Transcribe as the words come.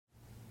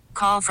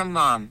Call from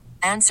mom.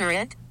 Answer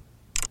it.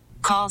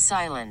 Call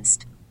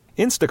silenced.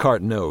 Instacart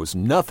knows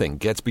nothing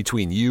gets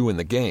between you and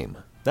the game.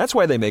 That's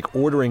why they make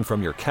ordering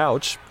from your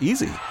couch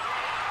easy.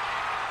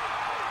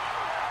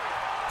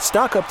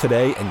 Stock up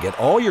today and get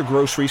all your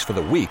groceries for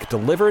the week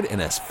delivered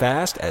in as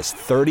fast as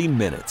 30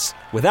 minutes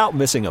without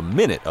missing a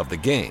minute of the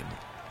game.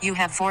 You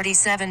have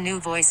 47 new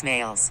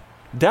voicemails.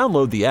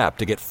 Download the app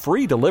to get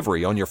free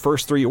delivery on your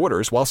first 3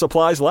 orders while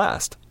supplies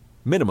last.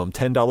 Minimum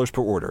 $10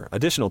 per order.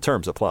 Additional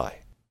terms apply.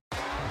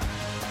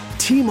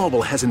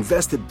 T-Mobile has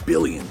invested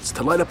billions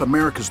to light up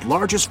America's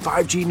largest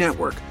 5G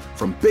network,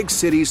 from big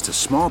cities to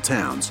small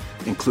towns,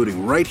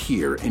 including right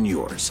here in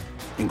yours.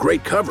 And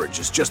great coverage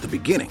is just the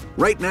beginning.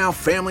 Right now,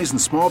 families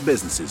and small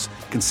businesses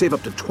can save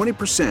up to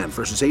 20%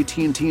 versus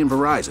AT&T and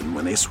Verizon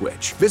when they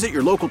switch. Visit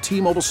your local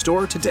T-Mobile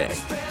store today.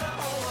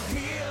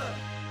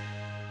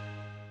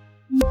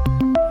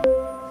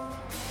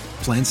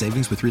 Plan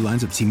savings with 3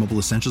 lines of T-Mobile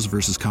Essentials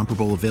versus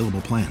comparable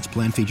available plans.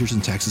 Plan features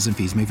and taxes and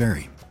fees may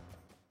vary.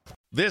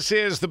 This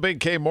is the Big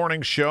K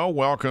Morning Show.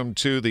 Welcome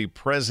to the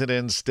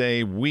President's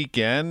Day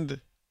weekend,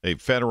 a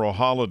federal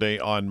holiday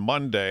on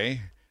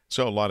Monday.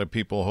 So a lot of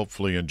people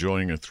hopefully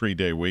enjoying a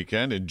 3-day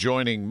weekend. And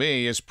joining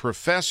me is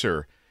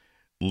Professor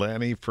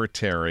Lanny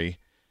Frattare.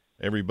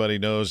 Everybody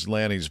knows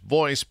Lanny's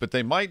voice, but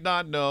they might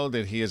not know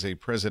that he is a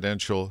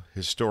presidential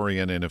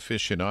historian and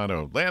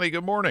aficionado. Lanny,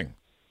 good morning.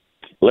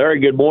 Larry,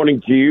 good morning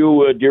to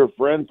you, dear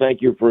friend.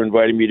 Thank you for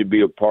inviting me to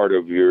be a part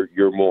of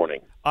your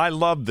morning. I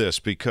love this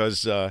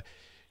because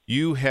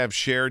you have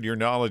shared your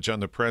knowledge on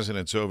the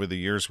presidents over the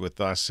years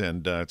with us,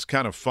 and it's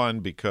kind of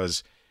fun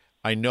because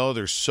I know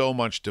there's so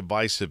much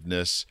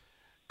divisiveness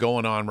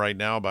going on right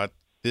now about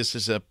this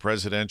is a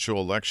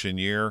presidential election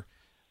year.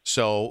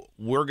 So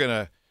we're going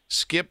to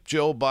skip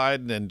Joe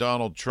Biden and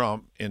Donald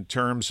Trump in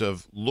terms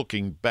of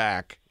looking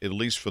back, at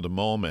least for the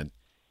moment,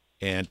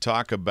 and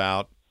talk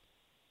about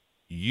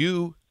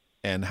you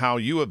and how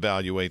you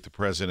evaluate the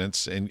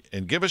presidents, and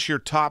give us your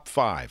top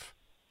 5.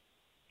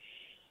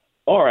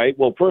 All right.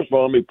 Well, first of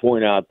all, let me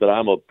point out that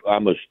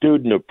I'm a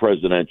student of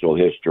presidential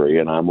history,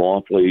 and I'm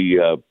awfully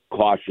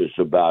cautious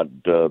about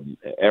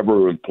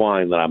ever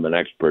implying that I'm an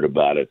expert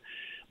about it.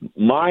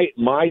 My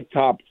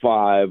top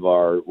 5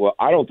 are, well,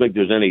 I don't think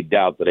there's any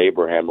doubt that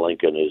Abraham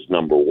Lincoln is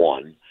number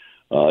 1.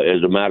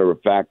 As a matter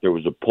of fact, there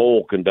was a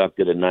poll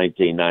conducted in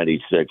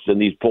 1996,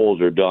 and these polls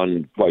are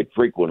done quite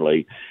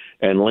frequently,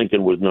 and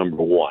Lincoln was number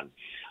 1.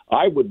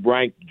 I would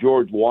rank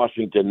George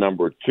Washington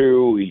number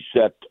 2. He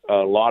set a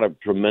lot of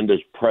tremendous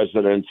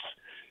precedents.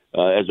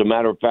 As a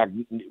matter of fact,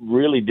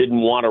 really didn't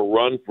want to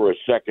run for a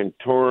second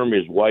term.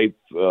 His wife,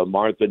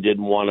 Martha,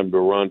 didn't want him to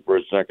run for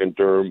a second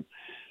term,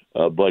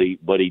 but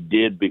he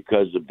did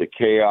because of the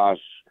chaos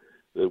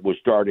that was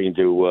starting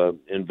to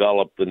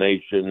envelop the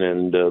nation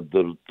and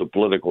the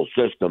political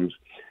systems.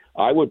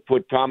 I would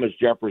put Thomas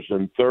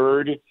Jefferson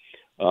third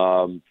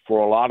for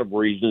a lot of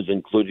reasons,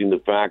 including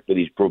the fact that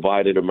he's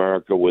provided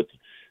America with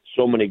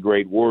so many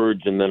great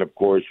words, and then, of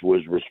course, was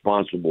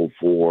responsible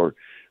for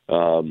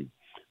the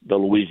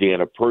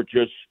Louisiana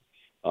Purchase.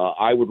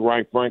 I would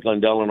rank Franklin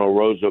Delano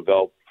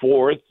Roosevelt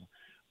fourth.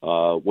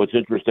 What's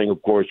interesting,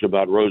 of course,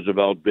 about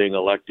Roosevelt being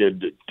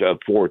elected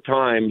 4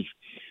 times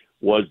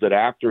was that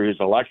after his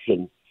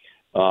election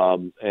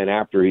and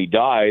after he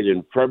died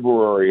in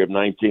February of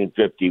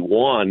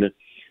 1951,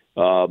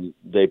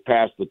 they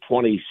passed the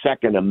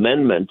 22nd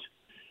Amendment,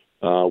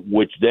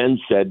 which then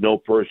said no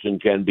person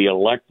can be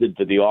elected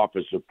to the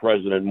office of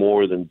president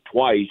more than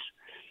twice.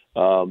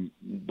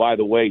 By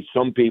the way,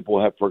 some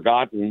people have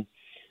forgotten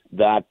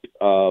that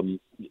the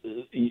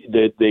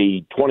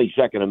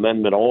 22nd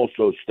Amendment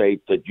also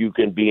states that you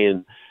can be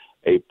in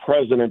a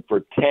president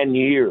for 10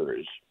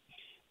 years.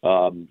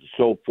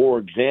 So, for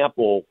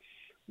example,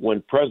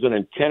 when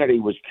President Kennedy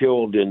was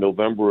killed in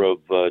November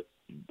of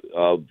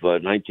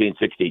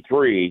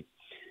 1963,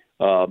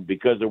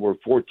 because there were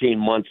 14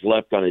 months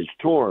left on his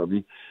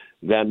term,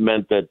 that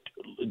meant that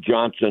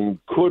Johnson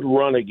could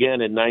run again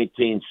in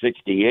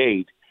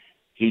 1968.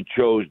 He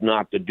chose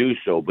not to do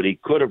so, but he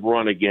could have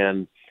run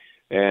again,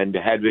 and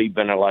had he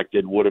been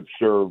elected, would have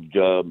served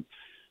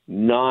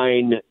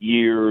 9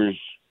 years.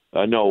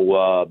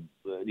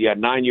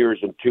 9 years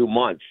and 2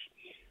 months.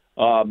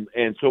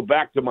 And so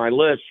back to my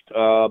list,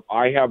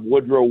 I have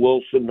Woodrow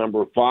Wilson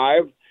number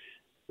 5.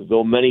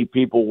 Though many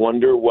people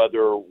wonder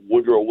whether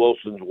Woodrow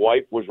Wilson's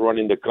wife was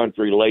running the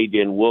country late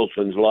in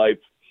Wilson's life.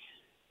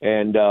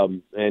 And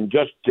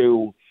just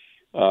to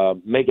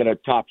make it a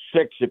top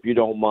 6, if you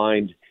don't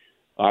mind,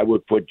 I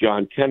would put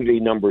John Kennedy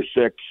number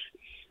 6,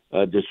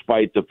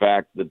 despite the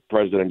fact that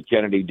President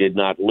Kennedy did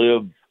not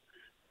live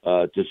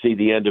to see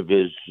the end of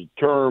his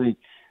term.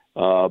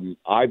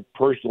 I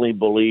personally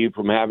believe,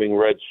 from having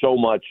read so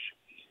much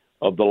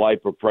of the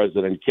life of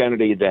President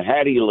Kennedy, that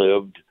had he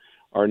lived,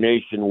 our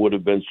nation would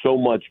have been so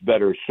much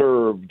better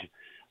served.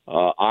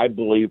 I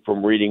believe,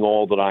 from reading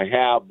all that I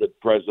have, that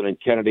President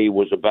Kennedy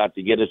was about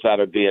to get us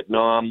out of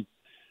Vietnam.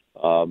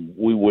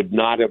 We would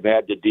not have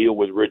had to deal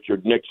with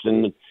Richard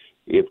Nixon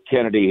if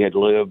Kennedy had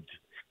lived.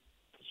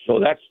 So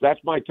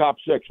that's my top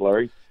 6,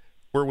 Larry.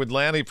 We're with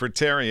Lanny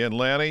Frattare, and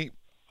Lanny,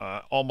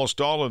 almost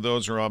all of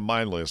those are on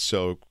my list,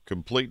 so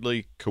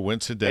completely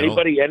coincidental.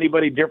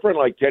 Anybody different,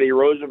 like Teddy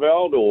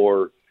Roosevelt,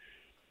 or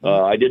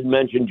I didn't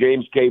mention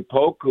James K.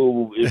 Polk,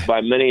 who is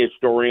by many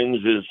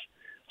historians is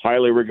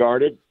highly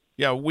regarded.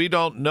 Yeah, we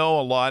don't know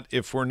a lot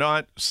if we're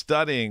not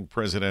studying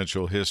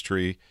presidential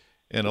history,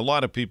 and a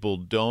lot of people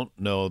don't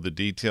know the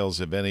details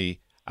of any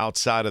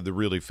outside of the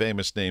really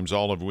famous names,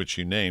 all of which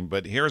you named.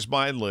 But here's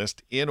my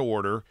list in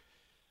order.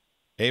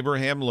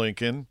 Abraham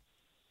Lincoln.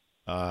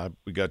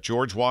 We got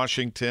George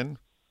Washington.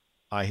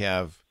 I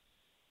have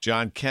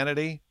John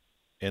Kennedy.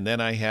 And then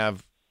I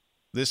have,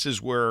 this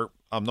is where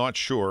I'm not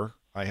sure.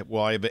 I have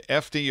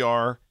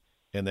FDR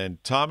and then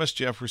Thomas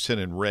Jefferson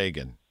and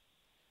Reagan.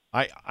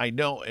 I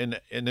know, and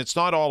it's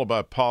not all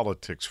about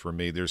politics for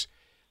me.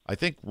 I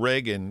think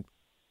Reagan,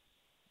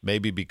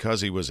 maybe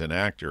because he was an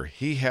actor,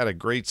 he had a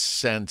great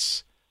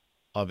sense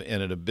of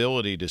and an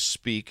ability to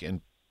speak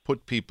and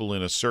put people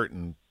in a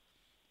certain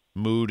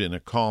mood and a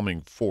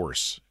calming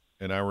force.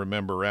 And I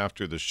remember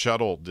after the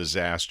shuttle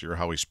disaster,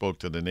 how he spoke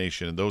to the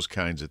nation and those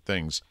kinds of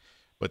things.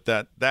 But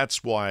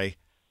that's why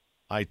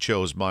I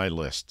chose my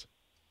list.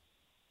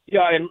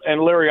 Yeah,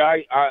 and Larry,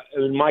 I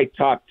in my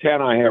top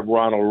 10, I have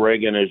Ronald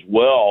Reagan as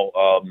well.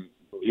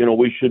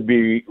 We should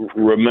be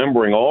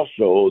remembering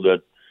also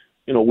that,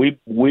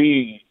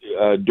 we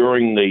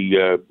during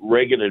the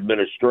Reagan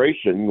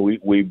administration,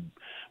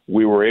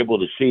 we were able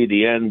to see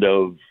the end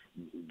of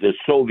the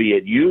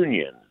Soviet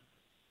Union.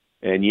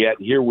 And yet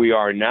here we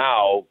are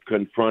now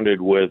confronted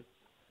with,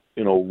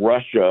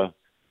 Russia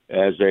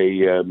as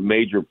a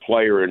major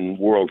player in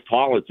world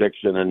politics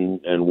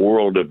and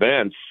world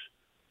events.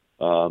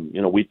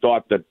 We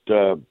thought that,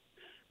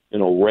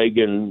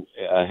 Reagan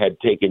had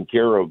taken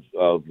care of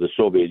the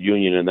Soviet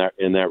Union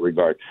in that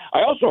regard.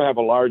 I also have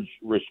a large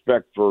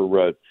respect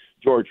for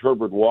George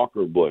Herbert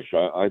Walker Bush.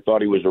 I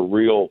thought he was a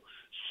real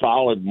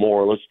solid,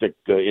 moralistic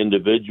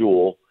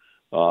individual.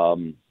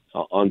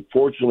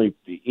 Unfortunately,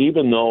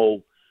 even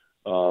though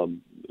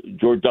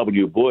George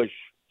W. Bush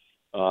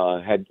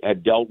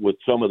had dealt with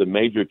some of the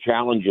major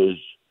challenges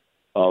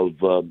of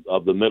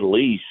the Middle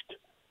East,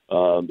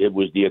 it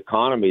was the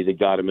economy that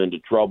got him into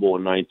trouble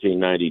in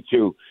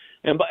 1992.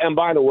 And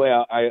by the way,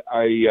 I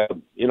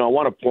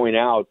want to point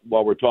out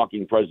while we're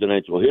talking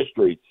presidential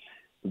history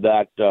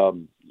that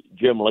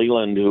Jim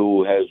Leland,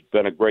 who has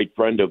been a great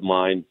friend of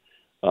mine,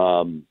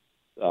 I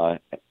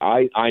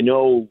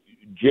know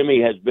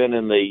Jimmy has been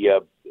in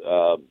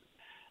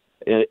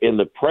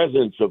the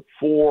presence of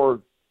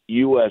 4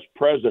 U.S.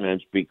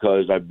 presidents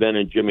because I've been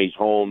in Jimmy's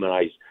home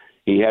and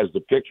he has the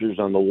pictures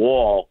on the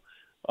wall.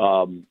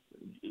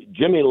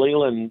 Jimmy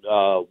Leland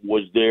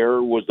was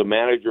the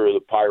manager of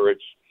the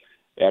Pirates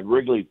at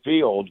Wrigley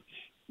Field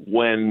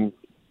when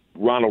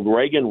Ronald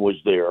Reagan was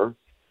there,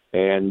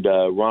 and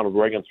Ronald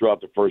Reagan threw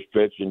out the first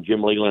pitch, and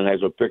Jim Leland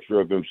has a picture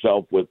of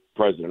himself with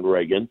President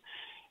Reagan.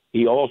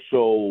 He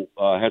also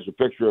has a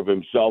picture of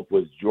himself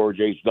with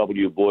George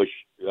H.W. Bush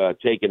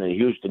taken in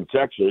Houston,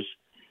 Texas.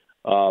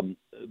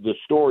 The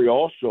story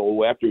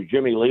also, after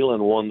Jimmy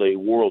Leland won the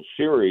World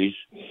Series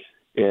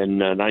in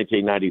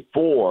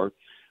 1994,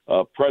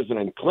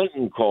 President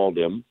Clinton called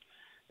him,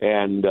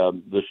 and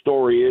the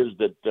story is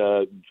that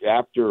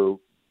after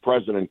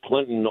President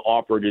Clinton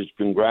offered his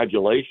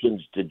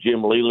congratulations to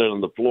Jim Leland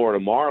and the Florida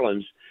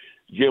Marlins,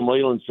 Jim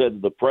Leland said to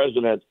the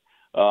president,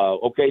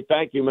 okay,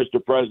 thank you, Mr.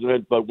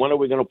 President, but when are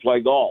we going to play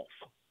golf?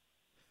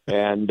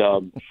 And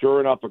sure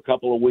enough, a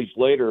couple of weeks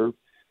later,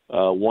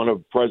 one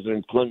of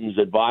President Clinton's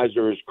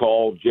advisors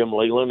called Jim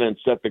Leland and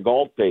set the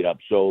golf date up.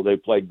 So they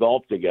played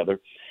golf together.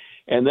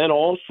 And then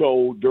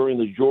also during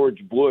the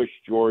George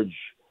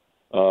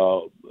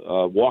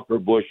Walker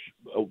Bush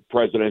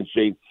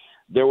presidency,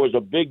 there was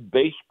a big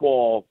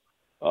baseball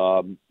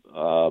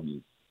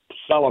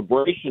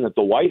celebration at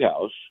the White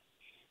House.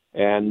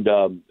 And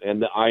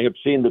I have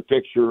seen the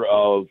picture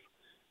of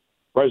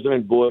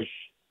President Bush,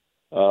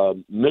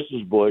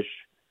 Mrs. Bush,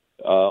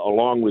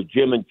 along with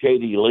Jim and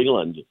Katie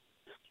Leland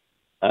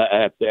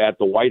at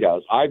the White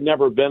House. I've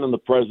never been in the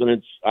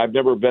presence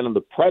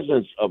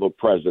of a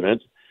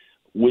president,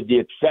 with the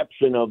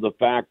exception of the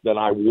fact that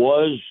I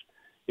was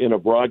in a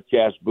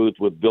broadcast booth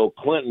with Bill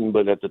Clinton,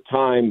 but at the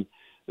time,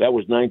 that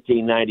was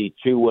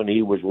 1992 when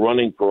he was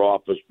running for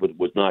office, but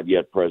was not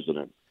yet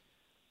president.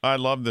 I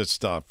love this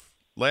stuff.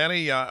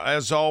 Lanny,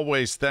 as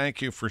always,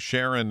 thank you for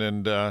sharing,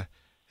 and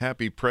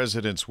happy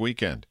President's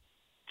Weekend.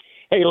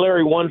 Hey,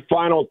 Larry, one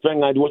final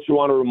thing I just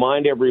want to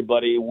remind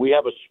everybody. We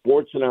have a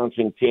sports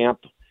announcing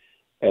camp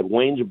at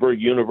Waynesburg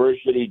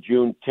University,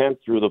 June 10th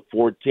through the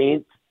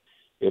 14th.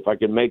 If I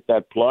can make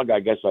that plug, I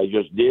guess I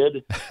just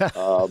did.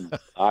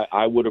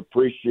 I would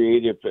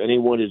appreciate if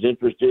anyone is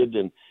interested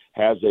and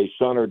has a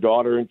son or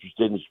daughter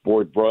interested in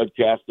sport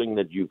broadcasting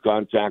that you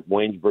contact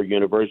Waynesburg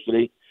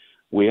University.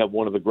 We have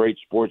one of the great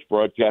sports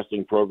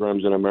broadcasting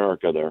programs in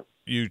America there.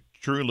 You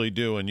truly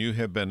do, and you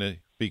have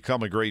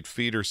become a great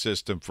feeder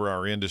system for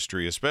our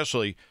industry,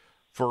 especially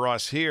for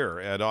us here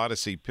at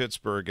Odyssey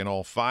Pittsburgh and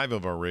all 5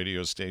 of our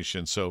radio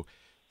stations. So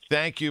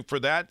thank you for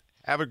that.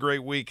 Have a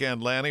great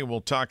weekend, Lanny.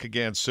 We'll talk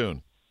again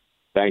soon.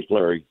 Thanks,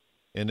 Larry.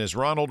 And as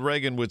Ronald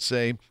Reagan would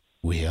say,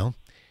 well,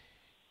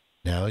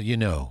 now you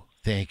know.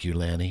 Thank you,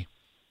 Lanny.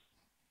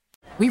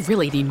 We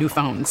really need new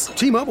phones.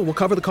 T-Mobile will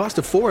cover the cost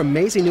of 4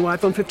 amazing new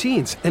iPhone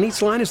 15s, and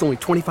each line is only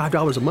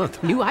 $25 a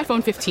month. New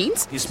iPhone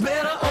 15s? It's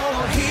better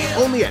over here.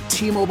 Only at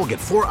T-Mobile, get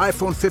 4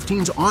 iPhone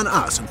 15s on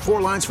us and 4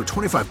 lines for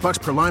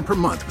 $25 per line per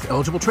month with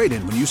eligible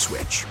trade-in when you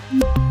switch.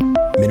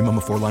 Minimum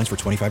of 4 lines for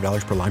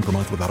 $25 per line per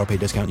month with autopay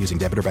discount using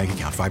debit or bank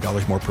account.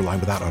 $5 more per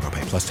line without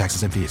autopay, plus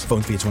taxes and fees.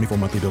 Phone fee at 24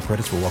 monthly bill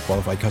credits for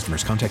well-qualified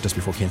customers. Contact us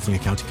before canceling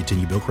account to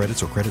continue bill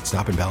credits or credit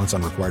stop and balance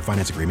on required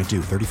finance agreement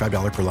due.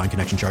 $35 per line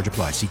connection charge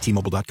applies. See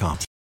T-Mobile.com.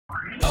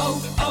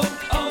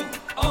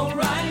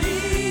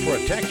 O'Reilly.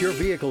 Protect your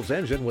vehicle's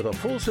engine with a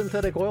full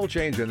synthetic oil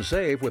change and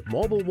save with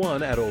Mobile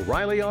One at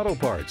O'Reilly Auto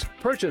Parts.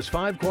 Purchase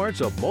 5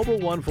 quarts of Mobile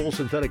One full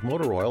synthetic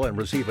motor oil and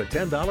receive a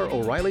 $10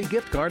 O'Reilly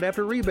gift card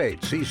after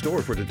rebate. See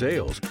store for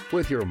details.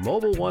 With your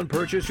Mobile One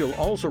purchase, you'll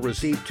also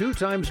receive 2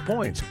 times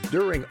points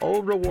during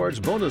O Rewards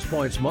Bonus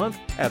Points Month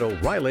at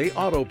O'Reilly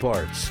Auto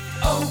Parts.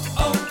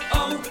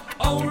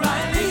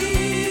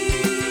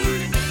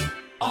 O'Reilly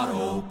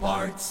Auto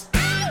Parts.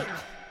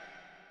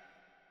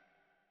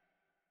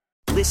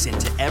 Listen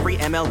to every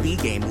MLB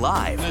game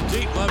live. In the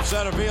deep left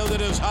center field, it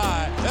is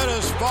high, it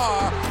is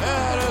far,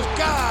 it is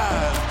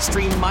gone.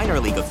 Stream minor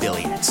league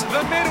affiliates.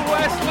 The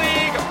Midwest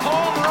League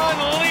home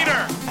run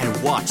leader.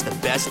 And watch the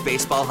best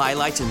baseball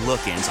highlights and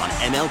look-ins on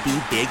MLB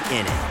Big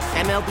Inning.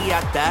 MLB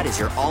At Bat is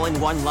your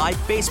all-in-one live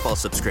baseball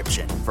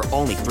subscription for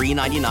only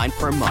 $3.99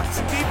 per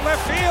month. Deep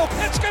left field,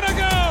 it's gonna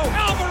go.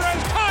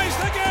 Alvarez ties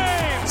the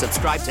game.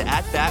 Subscribe to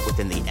At Bat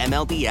within the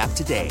MLB app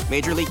today.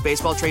 Major League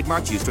Baseball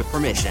trademarks used with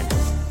permission.